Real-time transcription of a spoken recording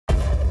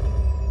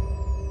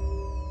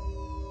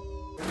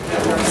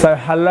So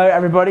hello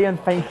everybody, and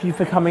thank you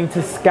for coming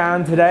to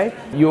Scan today.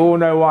 You all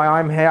know why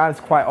I'm here.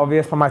 It's quite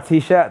obvious from my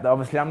t-shirt that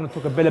obviously I'm going to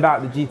talk a bit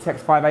about the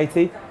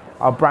GTX580,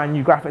 our brand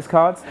new graphics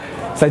cards.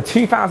 So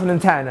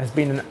 2010 has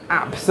been an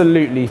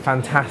absolutely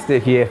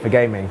fantastic year for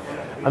gaming.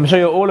 I'm sure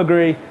you'll all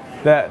agree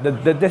that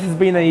this has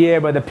been a year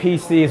where the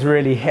PC has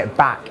really hit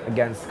back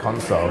against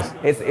consoles.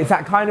 It's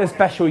that kind of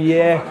special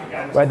year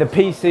where the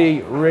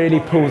PC really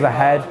pulls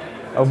ahead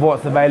of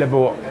what's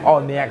available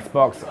on the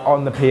Xbox,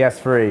 on the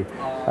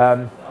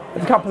PS3.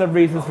 There's a couple of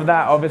reasons for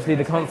that. Obviously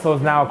the console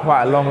is now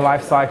quite a long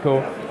life cycle,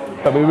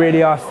 but we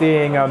really are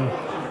seeing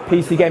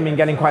PC gaming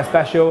getting quite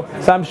special.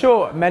 So I'm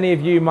sure many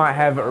of you might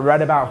have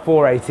read about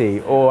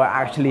 480 or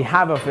actually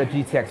have a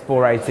GTX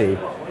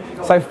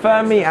 480. So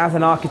Fermi as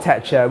an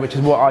architecture, which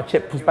is what our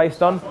chip was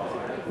based on,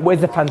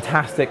 was a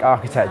fantastic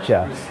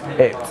architecture.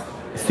 It's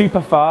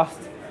super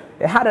fast.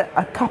 It had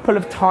a couple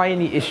of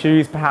tiny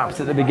issues perhaps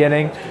at the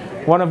beginning,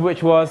 one of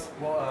which was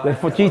the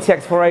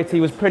GTX 480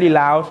 was pretty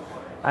loud,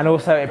 and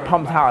also it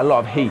pumped out a lot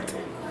of heat.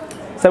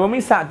 So when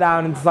we sat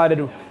down and decided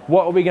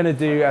what are we going to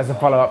do as a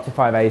follow-up to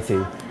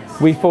 580,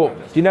 we thought,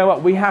 do you know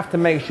what, we have to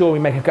make sure we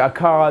make a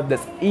card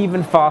that's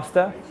even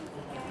faster,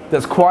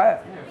 that's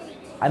quiet,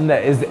 and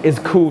that is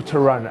cool to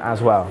run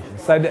as well.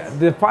 So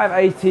the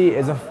 580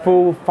 is a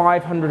full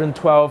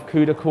 512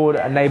 CUDA core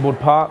enabled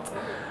part.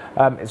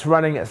 It's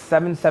running at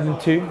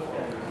 772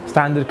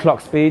 standard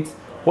clock speeds.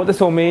 What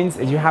this all means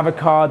is you have a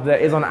card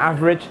that is on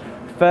average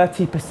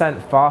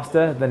 30%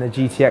 faster than a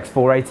GTX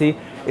 480.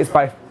 It's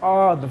by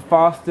far the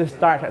fastest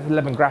DirectX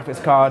 11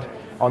 graphics card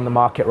on the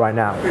market right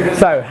now.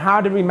 So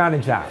how did we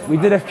manage that? We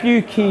did a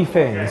few key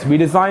things. We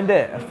designed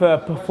it for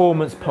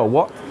performance per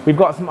watt. We've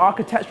got some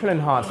architectural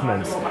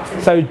enhancements.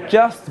 So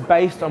just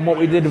based on what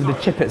we did with the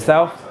chip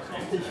itself,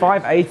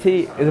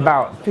 580 is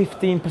about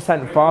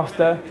 15%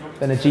 faster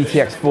than a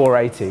GTX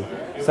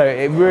 480. So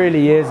it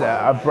really is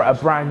a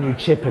brand new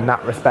chip in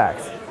that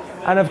respect.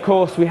 And of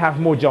course we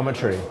have more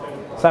geometry.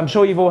 So I'm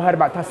sure you've all heard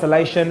about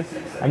tessellation,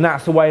 and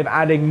that's a way of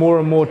adding more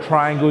and more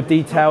triangle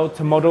detail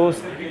to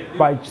models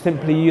by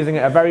simply using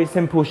a very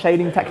simple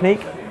shading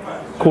technique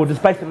called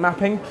displacement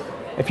mapping.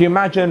 If you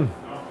imagine,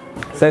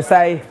 so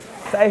say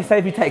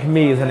if you take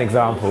me as an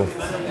example,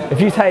 if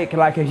you take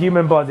like a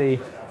human body,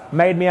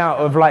 made me out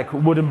of like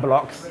wooden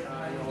blocks,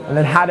 and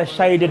then had a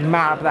shaded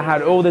map that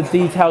had all the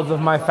details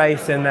of my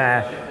face in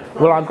there,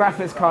 what our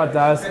graphics card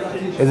does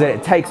is that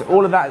it takes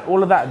all of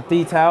that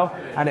detail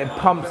and it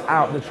pumps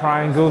out the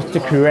triangles to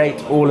create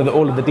all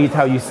of the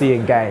detail you see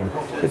in game.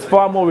 It's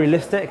far more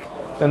realistic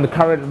than the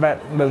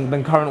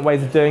current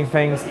ways of doing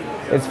things.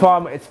 It's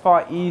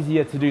far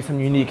easier to do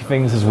some unique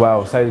things as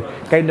well. So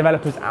game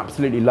developers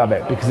absolutely love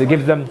it because it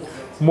gives them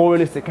more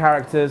realistic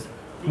characters,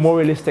 more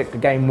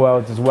realistic game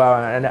worlds as well,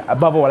 and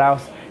above all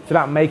else, it's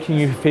about making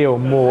you feel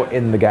more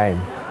in the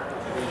game.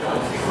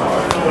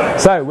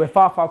 So we're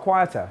far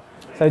quieter.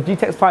 So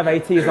GTX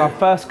 580 is our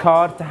first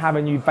card to have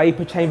a new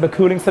vapor chamber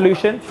cooling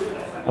solution.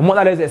 And what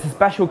that is, it's a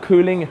special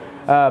cooling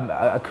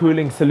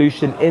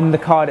solution in the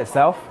card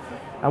itself.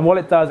 And what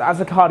it does, as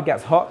the card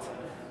gets hot,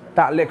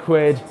 that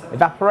liquid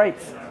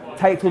evaporates,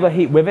 takes all the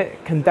heat with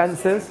it,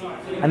 condenses,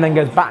 and then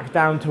goes back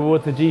down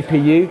towards the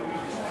GPU.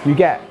 You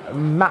get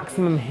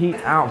maximum heat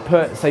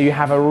output, so you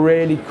have a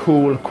really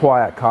cool,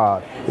 quiet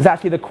card. It's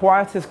actually the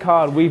quietest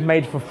card we've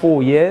made for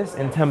 4 years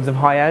in terms of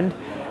high-end.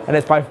 And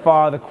it's by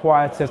far the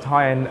quietest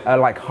high-end,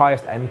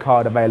 highest end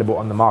card available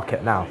on the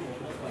market now.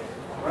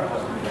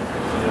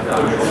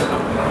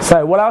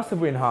 So what else have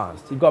we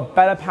enhanced? You've got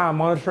better power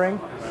monitoring.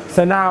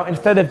 So now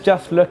instead of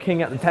just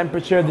looking at the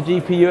temperature of the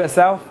GPU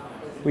itself,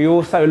 we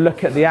also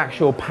look at the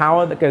actual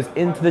power that goes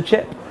into the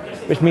chip,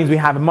 which means we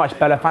have a much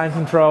better fan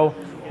control,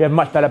 we have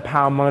much better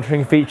power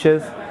monitoring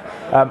features.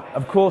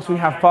 Of course we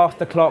have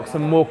faster clocks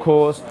and more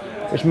cores,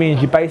 which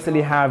means you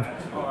basically have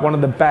one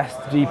of the best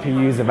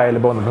GPUs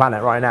available on the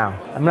planet right now.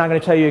 I'm now going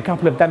to show you a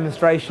couple of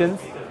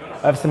demonstrations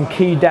of some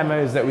key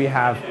demos that we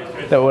have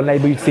that will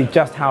enable you to see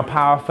just how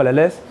powerful it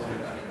is.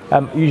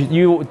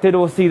 You did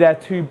all see there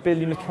 2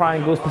 billion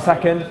triangles per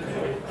second.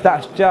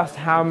 That's just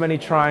how many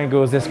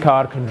triangles this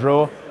card can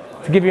draw.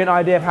 To give you an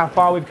idea of how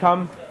far we've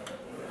come,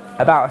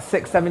 about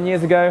 6-7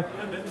 years ago,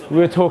 we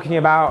were talking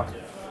about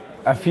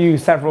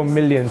several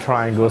million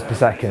triangles per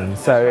second.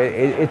 So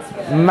it's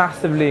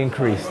massively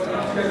increased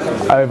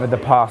over the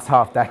past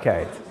half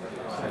decade.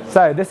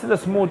 So this is a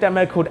small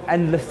demo called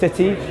Endless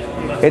City.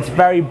 It's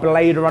very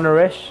Blade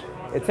Runner-ish.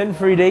 It's in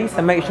 3D,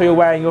 so make sure you're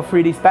wearing your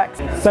 3D specs.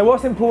 So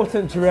what's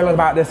important to realize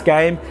about this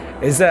game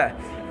is that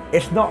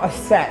it's not a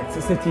set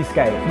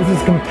cityscape. This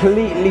is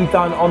completely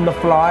done on the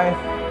fly.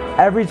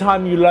 Every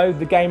time you load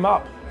the game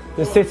up,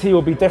 the city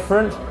will be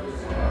different.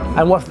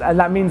 And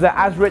that means that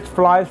as Rich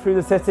flies through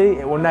the city,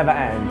 it will never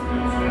end.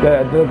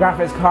 The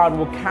graphics card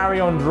will carry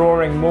on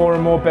drawing more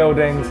and more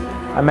buildings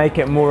and make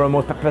it more and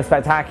more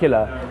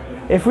spectacular.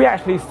 If we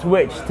actually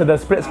switch to the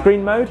split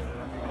screen mode,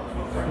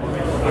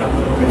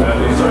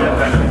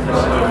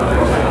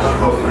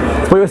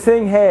 what you're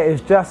seeing here is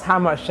just how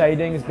much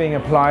shading is being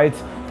applied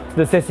to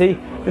the city.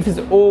 This is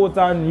all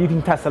done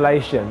using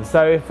tessellation.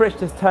 So if Rich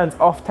just turns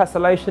off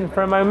tessellation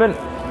for a moment,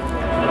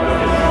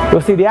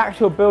 You'll see the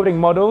actual building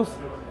models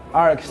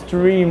are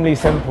extremely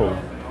simple.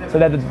 So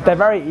they're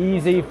very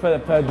easy for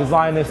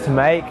designers to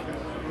make.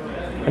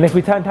 And if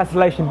we turn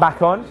tessellation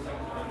back on,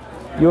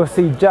 you'll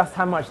see just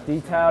how much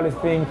detail is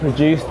being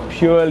produced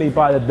purely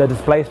by the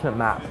displacement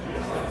map.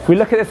 If we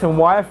look at this in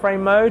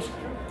wireframe mode,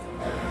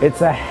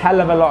 it's a hell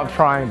of a lot of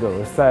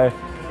triangles. So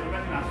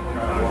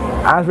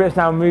as Rich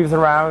now moves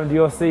around,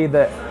 you'll see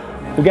that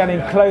we're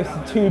getting close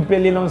to 2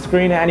 billion on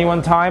screen at any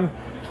one time.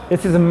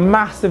 This is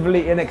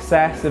massively in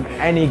excess of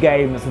any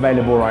game that's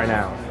available right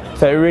now.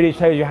 So it really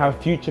shows you how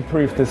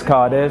future-proof this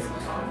card is.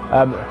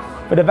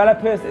 For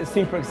developers, it's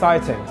super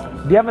exciting.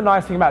 The other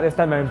nice thing about this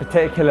demo in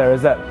particular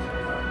is that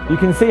you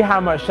can see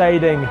how much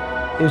shading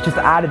is just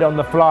added on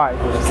the fly.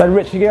 So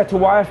Rich, can you go to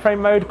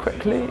wireframe mode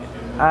quickly?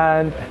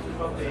 And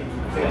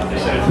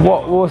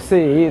what we'll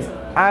see is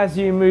as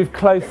you move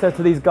closer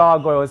to these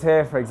gargoyles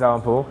here, for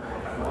example,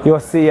 you'll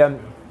see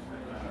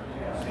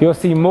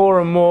more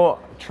and more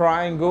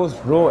triangles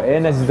wrought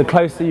in as the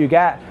closer you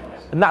get,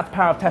 and that's the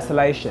power of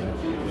tessellation.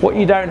 What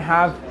you don't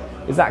have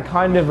is that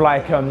kind of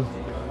like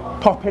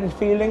pop-in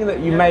feeling that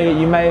you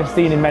may have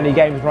seen in many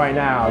games right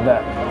now.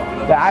 That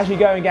as you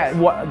go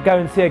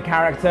and see a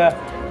character,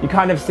 you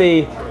kind of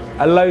see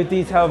a low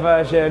detail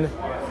version.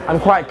 I'm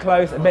quite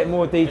close, a bit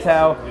more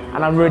detail,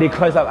 and I'm really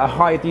close up a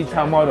high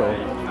detail model.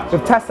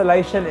 With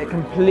tessellation, it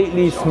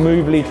completely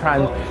smoothly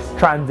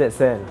transits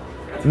in.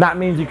 And that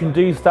means you can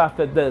do stuff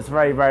that's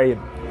very, very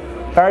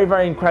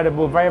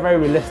incredible, very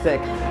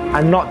realistic,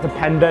 and not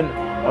dependent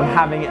on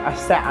having a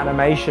set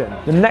animation.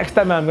 The next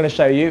demo I'm going to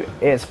show you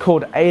is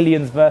called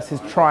Aliens versus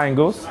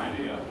Triangles.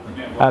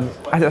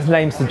 As its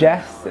name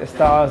suggests, it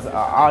stars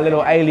our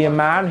little alien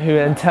man, who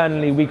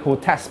internally we call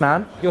Test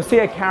Man. You'll see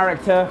a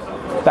character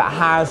that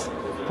has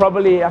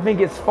probably, I think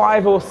it's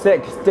 5 or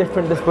 6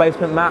 different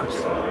displacement maps,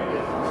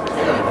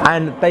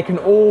 and they can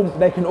all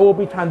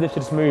be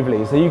transitioned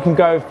smoothly. So you can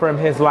go from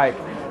his like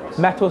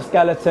metal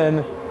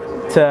skeleton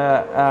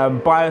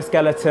to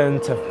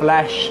bioskeleton to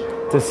flesh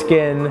to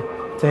skin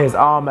to his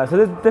armor.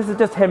 So this is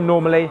just him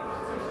normally.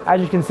 As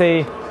you can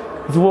see,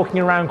 he's walking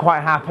around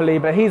quite happily,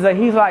 but he's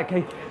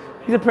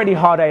a pretty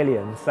hard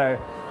alien. So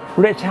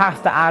Rich has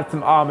to add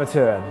some armor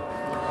to him.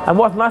 And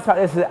what's nice about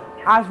this is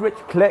as Rich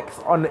clicks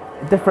on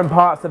different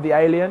parts of the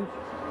alien,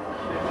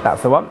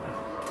 that's the one,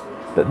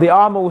 that the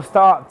armor will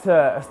start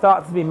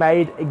to be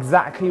made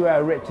exactly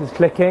where Rich is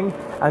clicking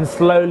and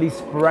slowly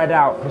spread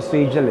out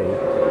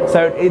procedurally.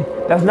 So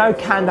there's no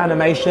canned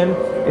animation,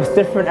 it's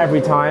different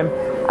every time,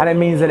 and it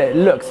means that it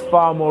looks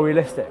far more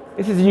realistic.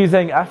 This is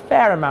using a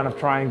fair amount of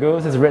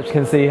triangles, as Rich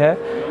can see here.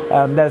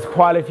 There's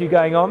quite a few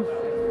going on.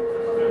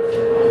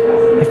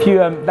 If you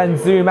then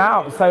zoom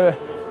out, so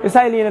this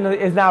alien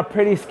is now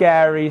pretty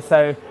scary,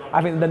 so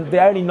I think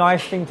the only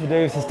nice thing to do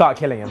is to start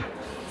killing him.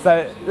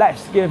 So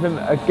let's give him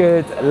a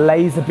good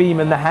laser beam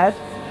in the head.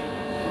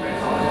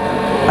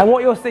 And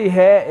what you'll see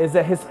here is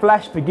that his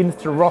flesh begins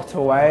to rot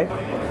away.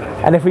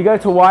 And if we go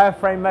to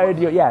wireframe mode,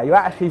 you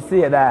actually see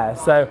it there.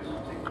 So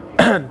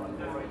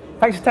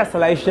thanks to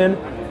tessellation,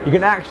 you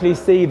can actually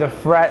see the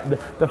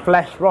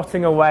flesh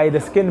rotting away,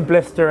 the skin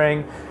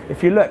blistering.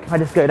 If you look, if I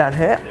just go down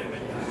here,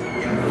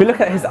 if you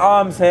look at his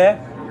arms here,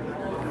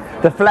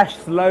 the flesh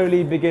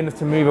slowly begins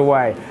to move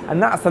away.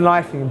 And that's the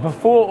nice thing.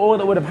 Before, all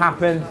that would have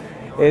happened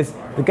is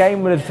the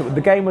game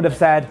would have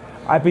said,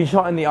 I've been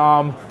shot in the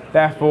arm,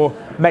 therefore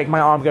make my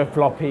arm go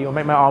floppy or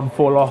make my arm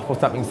fall off or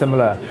something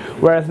similar.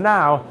 Whereas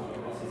now,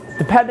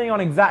 depending on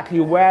exactly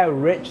where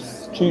Rich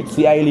shoots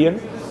the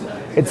alien,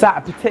 it's at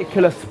a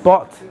particular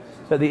spot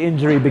that the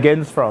injury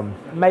begins from.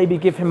 Maybe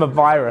give him a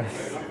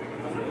virus.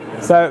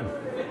 So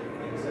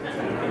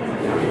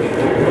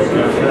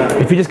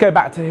if you just go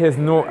back to his,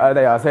 there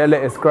you are, so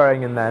it's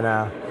growing in there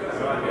now.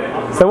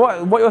 So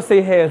what you'll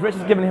see here is Rich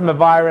has given him a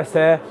virus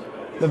here.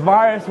 The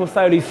virus will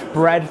slowly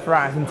spread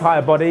throughout his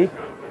entire body.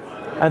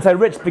 And so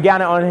Rich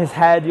began it on his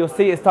head. You'll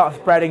see it start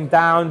spreading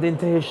down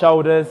into his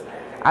shoulders.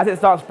 As it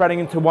starts spreading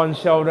into one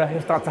shoulder,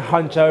 he'll start to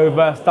hunch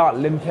over, start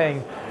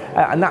limping.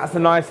 And that's the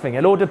nice thing.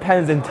 It all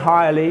depends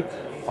entirely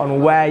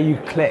on where you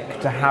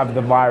click to have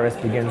the virus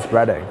begin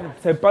spreading.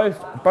 So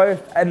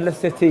both Endless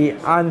City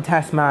and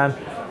Test Man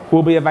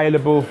will be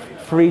available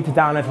free to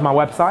download from our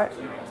website.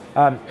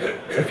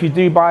 If you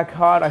do buy a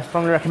card, I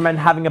strongly recommend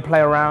having a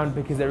play around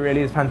because it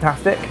really is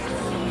fantastic.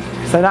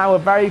 So now we'll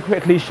very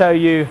quickly show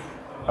you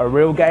a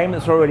real game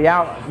that's already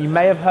out. You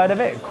may have heard of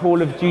it,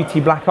 Call of Duty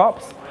Black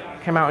Ops.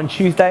 Came out on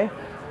Tuesday.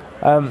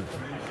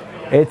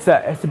 It's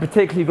a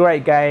particularly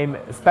great game,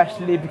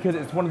 especially because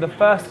it's one of the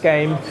first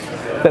games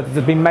that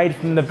has been made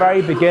from the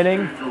very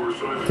beginning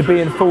to be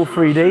in full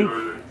 3D.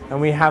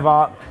 And we have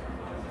our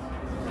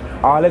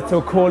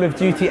little Call of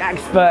Duty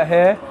expert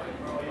here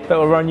that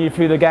will run you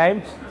through the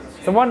game.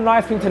 So one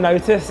nice thing to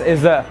notice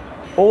is that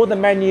all the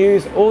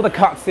menus, all the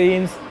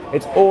cutscenes,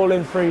 it's all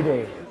in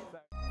 3D.